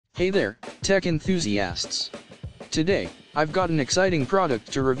Hey there, tech enthusiasts! Today, I've got an exciting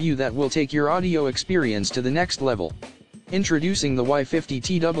product to review that will take your audio experience to the next level. Introducing the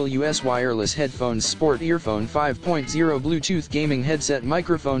Y50 TWS Wireless Headphones Sport Earphone 5.0 Bluetooth Gaming Headset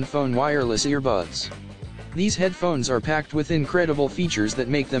Microphone Phone Wireless Earbuds. These headphones are packed with incredible features that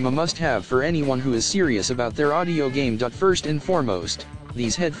make them a must-have for anyone who is serious about their audio game. First and foremost,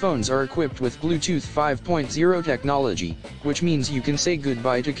 these headphones are equipped with Bluetooth 5.0 technology, which means you can say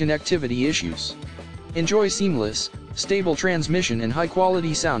goodbye to connectivity issues. Enjoy seamless, stable transmission and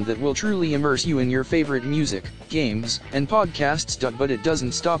high-quality sound that will truly immerse you in your favorite music, games, and podcasts. But it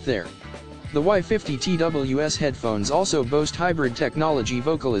doesn't stop there. The Y50 TWS headphones also boast hybrid technology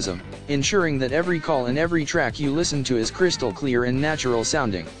vocalism, ensuring that every call and every track you listen to is crystal clear and natural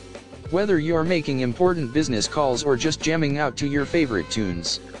sounding. Whether you're making important business calls or just jamming out to your favorite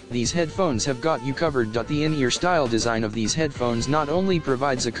tunes, these headphones have got you covered. The in-ear style design of these headphones not only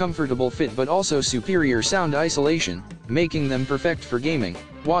provides a comfortable fit but also superior sound isolation, making them perfect for gaming,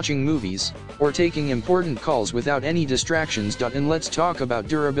 watching movies, or taking important calls without any distractions. And let's talk about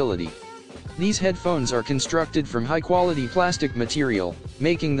durability. These headphones are constructed from high-quality plastic material,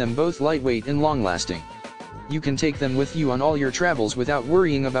 making them both lightweight and long-lasting. You can take them with you on all your travels without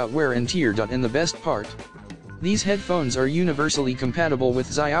worrying about wear and tear. And the best part? These headphones are universally compatible with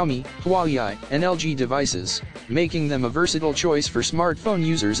Xiaomi, Huawei, and LG devices, making them a versatile choice for smartphone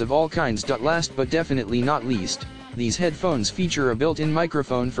users of all kinds. Last but definitely not least, these headphones feature a built-in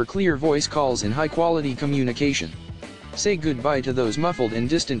microphone for clear voice calls and high-quality communication. Say goodbye to those muffled and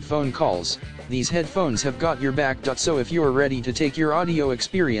distant phone calls. These headphones have got your back. So if you're ready to take your audio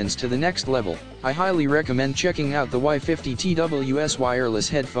experience to the next level, I highly recommend checking out the Y50 TWS Wireless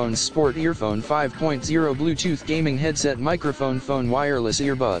Headphones Sport Earphone 5.0 Bluetooth Gaming Headset Microphone Phone Wireless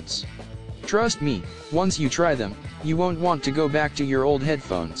Earbuds. Trust me, once you try them, you won't want to go back to your old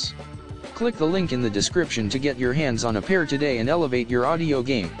headphones. Click the link in the description to get your hands on a pair today and elevate your audio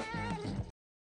game.